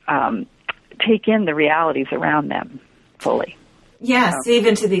to take in the realities around them fully. Yes,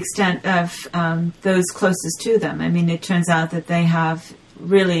 even to the extent of those closest to them. I mean, it turns out that they have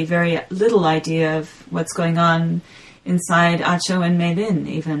really very little idea of what's going on inside Cho and Mei Lin,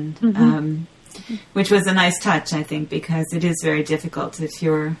 even, which was a nice touch, I think, because it is very difficult if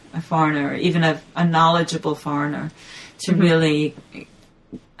you're a foreigner, even a knowledgeable foreigner, to really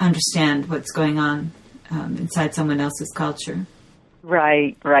understand what's going on inside someone else's culture.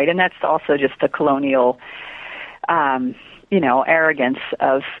 Right. And that's also just the colonial arrogance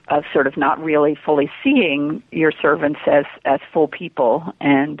of sort of not really fully seeing your servants as full people,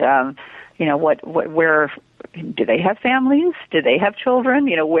 and where do they have families? Do they have children?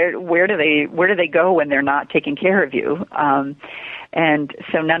 Where do they go when they're not taking care of you? And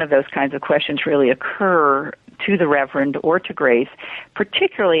so none of those kinds of questions really occur to the Reverend or to Grace,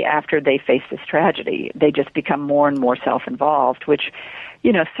 particularly after they face this tragedy. They just become more and more self-involved, which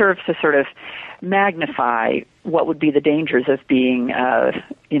serves to sort of magnify what would be the dangers of being,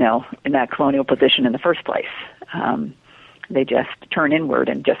 in that colonial position in the first place. They just turn inward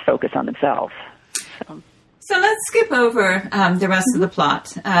and just focus on themselves. So let's skip over the rest of the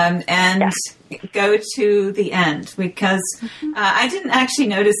plot and go to the end, because I didn't actually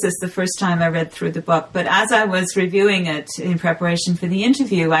notice this the first time I read through the book, but as I was reviewing it in preparation for the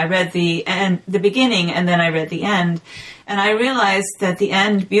interview, I read the beginning, and then I read the end, and I realized that the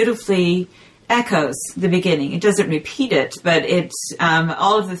end beautifully echoes the beginning. It doesn't repeat it, but it's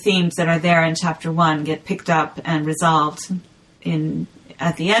all of the themes that are there in chapter 1 get picked up and resolved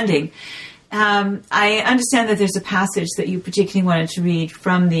at the ending. I understand that there's a passage that you particularly wanted to read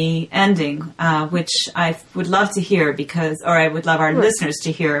from the ending, which I would love to hear, or I would love our listeners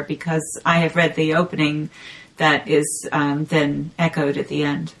to hear, because I have read the opening that is then echoed at the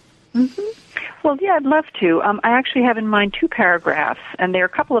end. Mm-hmm. Well, yeah, I'd love to. I actually have in mind 2 paragraphs, and they're a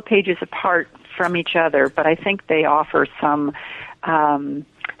couple of pages apart from each other, but I think they offer some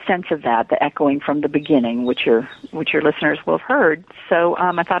sense of that, the echoing from the beginning, which your listeners will have heard. So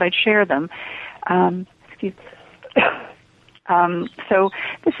I thought I'd share them. So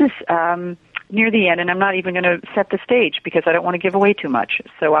this is near the end, and I'm not even going to set the stage because I don't want to give away too much,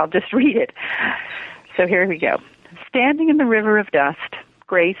 so I'll just read it. So here we go. Standing in the river of dust,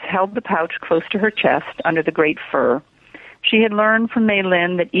 Grace held the pouch close to her chest under the great fir. She had learned from Mei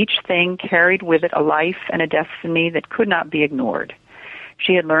Lin that each thing carried with it a life and a destiny that could not be ignored.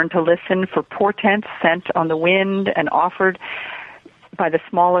 She had learned to listen for portents sent on the wind and offered by the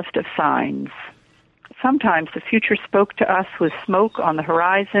smallest of signs. Sometimes the future spoke to us with smoke on the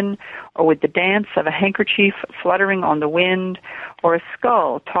horizon, or with the dance of a handkerchief fluttering on the wind, or a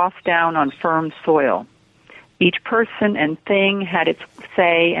skull tossed down on firm soil. Each person and thing had its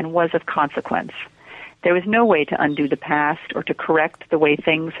say and was of consequence. There was no way to undo the past or to correct the way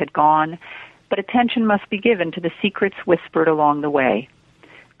things had gone, but attention must be given to the secrets whispered along the way.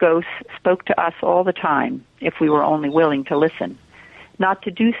 Ghosts spoke to us all the time, if we were only willing to listen. Not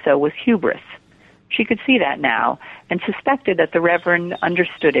to do so was hubris. She could see that now, and suspected that the Reverend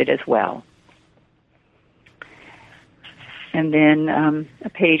understood it as well. And then a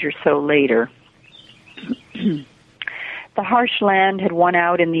page or so later, the harsh land had won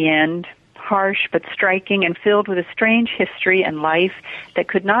out in the end, harsh but striking and filled with a strange history and life that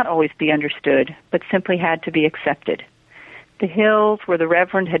could not always be understood, but simply had to be accepted. The hills where the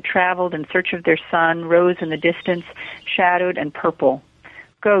Reverend had traveled in search of their son rose in the distance, shadowed and purple.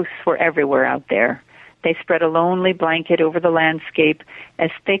 Ghosts were everywhere out there. They spread a lonely blanket over the landscape, as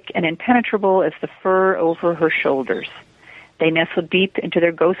thick and impenetrable as the fur over her shoulders. They nestled deep into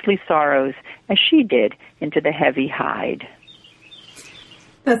their ghostly sorrows, as she did into the heavy hide.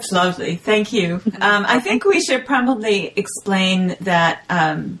 That's lovely. Thank you. I think we should probably explain that,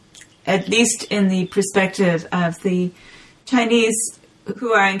 at least in the perspective of the Chinese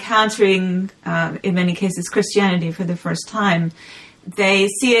who are encountering, in many cases, Christianity for the first time, they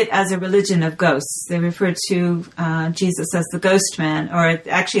see it as a religion of ghosts. They refer to Jesus as the ghost man, or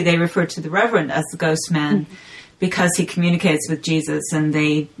actually they refer to the Reverend as the ghost man, because he communicates with Jesus and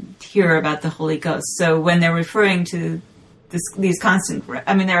they hear about the Holy Ghost. So when they're referring to these constant,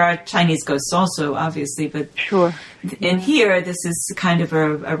 I mean, there are Chinese ghosts also, obviously, but sure. In here, this is kind of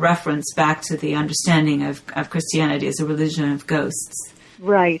a reference back to the understanding of Christianity as a religion of ghosts.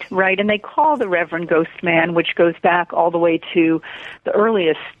 Right. And they call the Reverend Ghost Man, which goes back all the way to the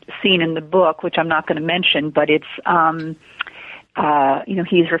earliest scene in the book, which I'm not going to mention, but it's,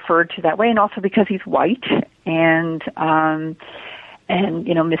 he's referred to that way, and also because he's white and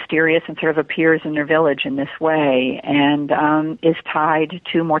mysterious and sort of appears in their village in this way, and is tied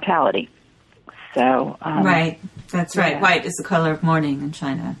to mortality. So right, that's right. Yeah. White is the color of mourning in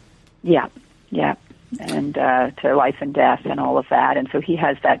China. Yeah, and to life and death and all of that, and so he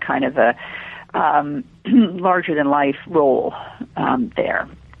has that kind of a larger than life role there.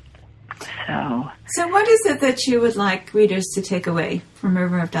 So what is it that you would like readers to take away from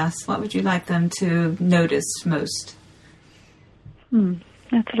River of Dust? What would you like them to notice most?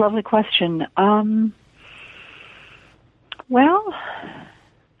 That's a lovely question. Well,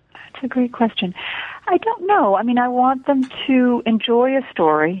 that's a great question. I don't know. I mean, I want them to enjoy a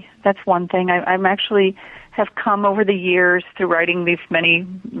story. That's one thing. I'm actually have come over the years through writing these many,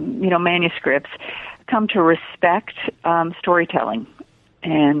 manuscripts, come to respect storytelling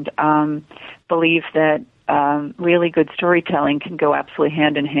and believe that really good storytelling can go absolutely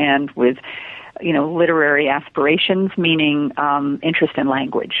hand in hand with literary aspirations, meaning interest in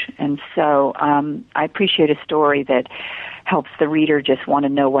language. And so I appreciate a story that helps the reader just want to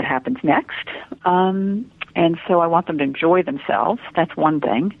know what happens next. And so I want them to enjoy themselves. That's one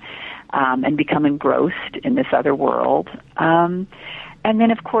thing. And become engrossed in this other world. And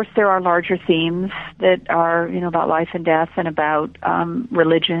then, of course, there are larger themes that are, about life and death and about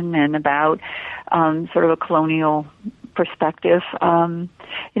religion and about sort of a colonial perspective.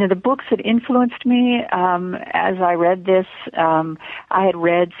 The books that influenced me as I read this, I had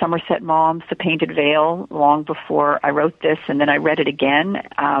read Somerset Maugham's The Painted Veil long before I wrote this, and then I read it again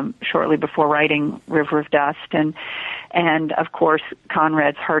shortly before writing River of Dust, and of course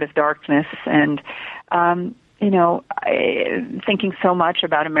Conrad's Heart of Darkness, and thinking so much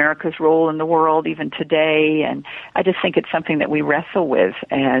about America's role in the world even today, and I just think it's something that we wrestle with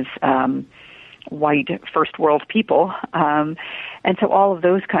as white first world people. And so all of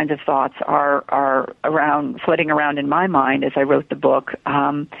those kinds of thoughts are floating around in my mind as I wrote the book.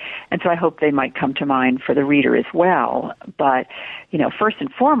 And so I hope they might come to mind for the reader as well. But, first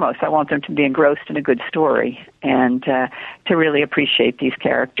and foremost, I want them to be engrossed in a good story and to really appreciate these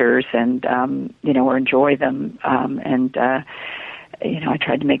characters and, or enjoy them. I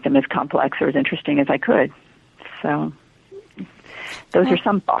tried to make them as complex or as interesting as I could. So those are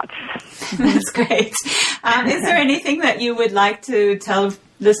some thoughts. That's great. Is there anything that you would like to tell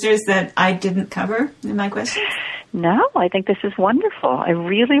listeners that I didn't cover in my questions? No, I think this is wonderful. I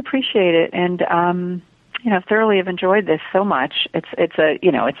really appreciate it, and thoroughly have enjoyed this so much. It's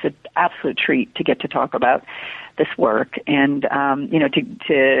an absolute treat to get to talk about this work, and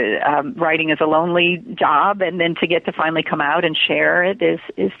writing is a lonely job, and then to get to finally come out and share it is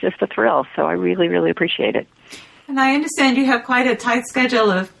just a thrill. So I really, really appreciate it. And I understand you have quite a tight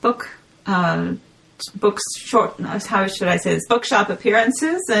schedule of bookshop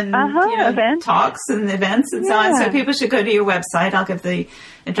appearances and events. Talks and events and so on. So people should go to your website. I'll give the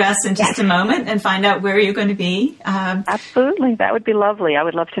address in just a moment and find out where you're going to be. Absolutely. That would be lovely. I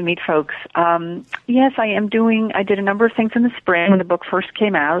would love to meet folks. Yes, I did a number of things in the spring when the book first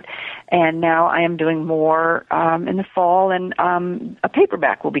came out, and now I am doing more in the fall, and a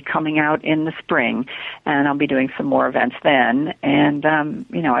paperback will be coming out in the spring, and I'll be doing some more events then. And,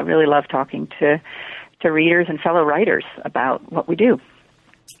 I really love talking to readers and fellow writers about what we do.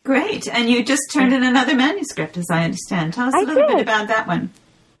 Great. And you just turned in another manuscript, as I understand. Tell us a little bit about that one.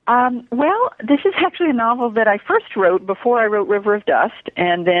 Well, this is actually a novel that I first wrote before I wrote River of Dust,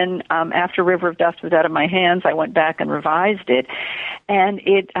 and then after River of Dust was out of my hands, I went back and revised it. And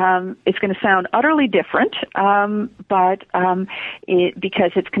it's going to sound utterly different, because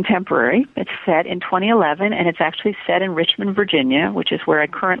it's contemporary. It's set in 2011, and it's actually set in Richmond, Virginia, which is where I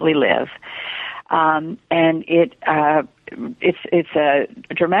currently live. And it's a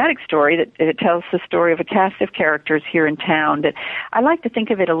dramatic story that it tells the story of a cast of characters here in town. That I like to think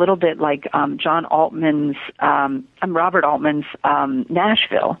of it a little bit like Robert Altman's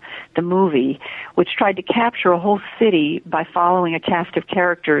Nashville, the movie, which tried to capture a whole city by following a cast of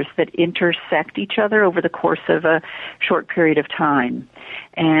characters that intersect each other over the course of a short period of time.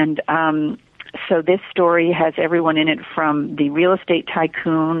 And so this story has everyone in it from the real estate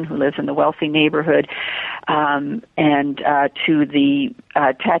tycoon who lives in the wealthy neighborhood and to the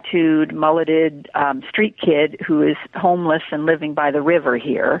tattooed, mulleted street kid who is homeless and living by the river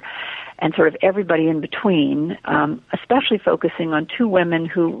here, and sort of everybody in between, especially focusing on two women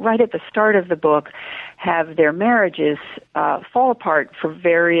who, right at the start of the book, have their marriages fall apart for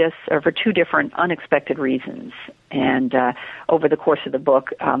two different unexpected reasons. And over the course of the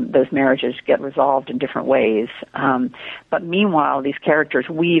book, those marriages get resolved in different ways. But meanwhile, these characters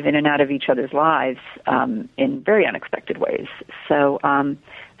weave in and out of each other's lives in very unexpected ways. So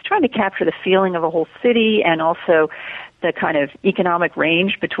it's trying to capture the feeling of a whole city and also the kind of economic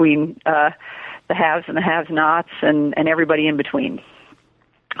range between the haves and the have-nots and everybody in between.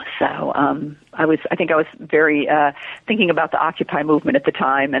 So I think I was very thinking about the Occupy movement at the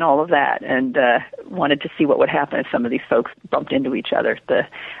time and all of that, and wanted to see what would happen if some of these folks bumped into each other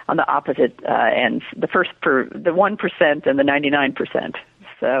on the opposite ends, the 1% and the 99%.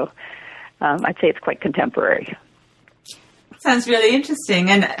 So I'd say it's quite contemporary. Sounds really interesting.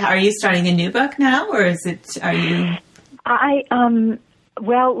 And are you starting a new book now, or are you?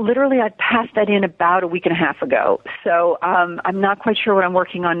 Well, literally, I passed that in about a week and a half ago. So I'm not quite sure what I'm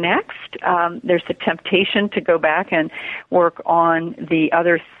working on next. There's a temptation to go back and work on the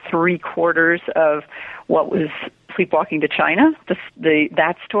other 3/4 of what was Sleepwalking to China,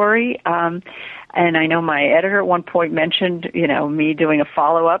 that story. And I know my editor at one point mentioned, me doing a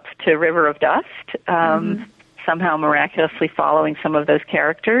follow-up to River of Dust, somehow miraculously following some of those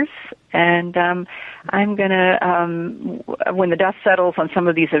characters. And I'm going to, when the dust settles on some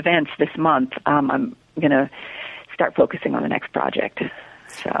of these events this month, I'm going to start focusing on the next project.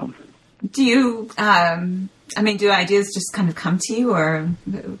 So, do you, do ideas just kind of come to you, or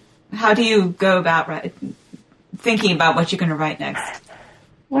how do you go about thinking about what you're going to write next?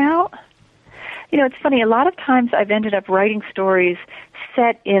 Well, it's funny. A lot of times I've ended up writing stories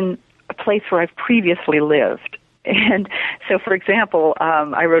set in a place where I've previously lived. And so, for example,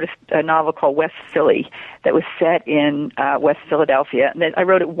 I wrote a novel called West Philly that was set in West Philadelphia. And then I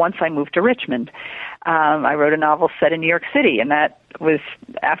wrote it once I moved to Richmond. I wrote a novel set in New York City, and that was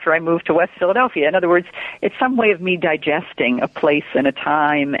after I moved to West Philadelphia. In other words, it's some way of me digesting a place and a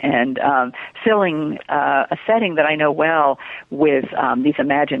time and filling a setting that I know well with these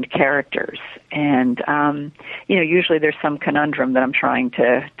imagined characters. And, usually there's some conundrum that I'm trying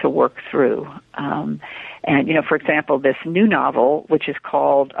to work through. And, for example, this new novel, which is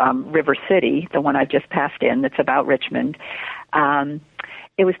called River City, the one I've just passed in, that's about Richmond,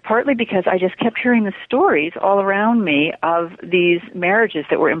 it was partly because I just kept hearing the stories all around me of these marriages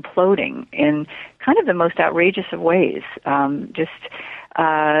that were imploding in kind of the most outrageous of ways. Sort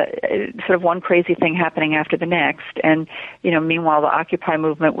of one crazy thing happening after the next. And, meanwhile, the Occupy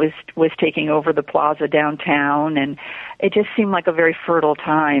movement was taking over the plaza downtown, and it just seemed like a very fertile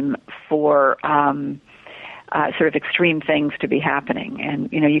time for sort of extreme things to be happening.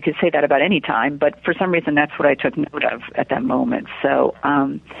 And, you could say that about any time, but for some reason that's what I took note of at that moment. So,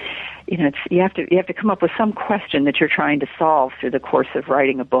 you have to come up with some question that you're trying to solve through the course of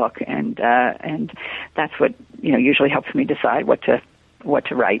writing a book, and that's what, usually helps me decide what to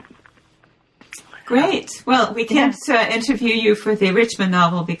write. Great. Well, we can't interview you for the Richmond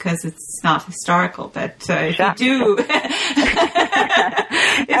novel because it's not historical, but if you do,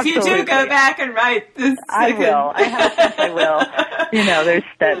 if you do go back and write this, I will. I have a sense I will. There's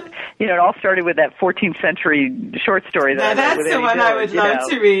that. It all started with that 14th century short story that I read with That's the one George, I would love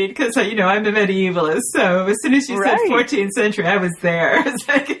to read because I'm a medievalist. So as soon as you said 14th century, I was there. It's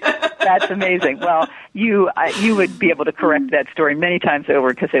like That's amazing. Well, you would be able to correct that story many times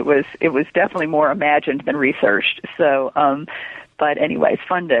over because it was definitely more imagined than researched. So, but anyway, it's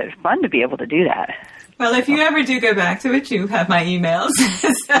fun to be able to do that. Well, if you ever do go back to it, you have my emails.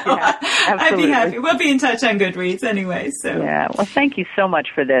 So yeah, I'd be happy. We'll be in touch on Goodreads anyway. So yeah. Well, thank you so much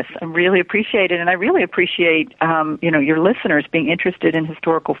for this. I really appreciate it, and I really appreciate your listeners being interested in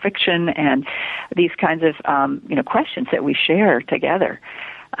historical fiction and these kinds of questions that we share together.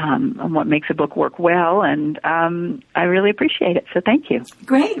 On what makes a book work well, and I really appreciate it. So thank you.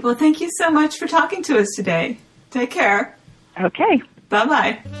 Great. Well, thank you so much for talking to us today. Take care. Okay.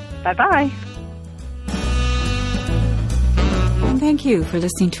 Bye-bye. Bye-bye. And thank you for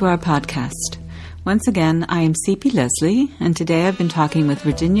listening to our podcast. Once again, I am C.P. Lesley, and today I've been talking with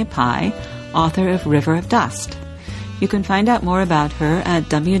Virginia Pye, author of River of Dust. You can find out more about her at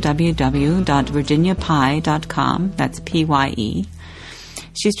www.virginiapye.com. That's P-Y-E.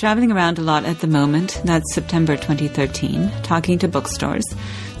 She's traveling around a lot at the moment, that's September 2013, talking to bookstores.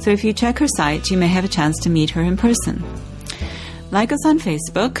 So if you check her site, you may have a chance to meet her in person. Like us on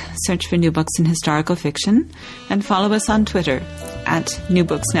Facebook, search for New Books in Historical Fiction, and follow us on Twitter at New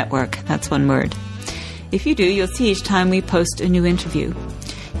Books Network. That's one word. If you do, you'll see each time we post a new interview.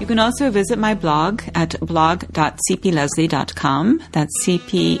 You can also visit my blog at blog.cplesley.com. That's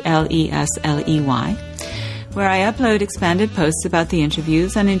C-P-L-E-S-L-E-Y. Where I upload expanded posts about the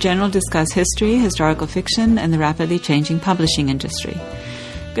interviews and in general discuss history, historical fiction, and the rapidly changing publishing industry.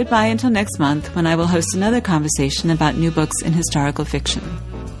 Goodbye until next month when I will host another conversation about new books in historical fiction.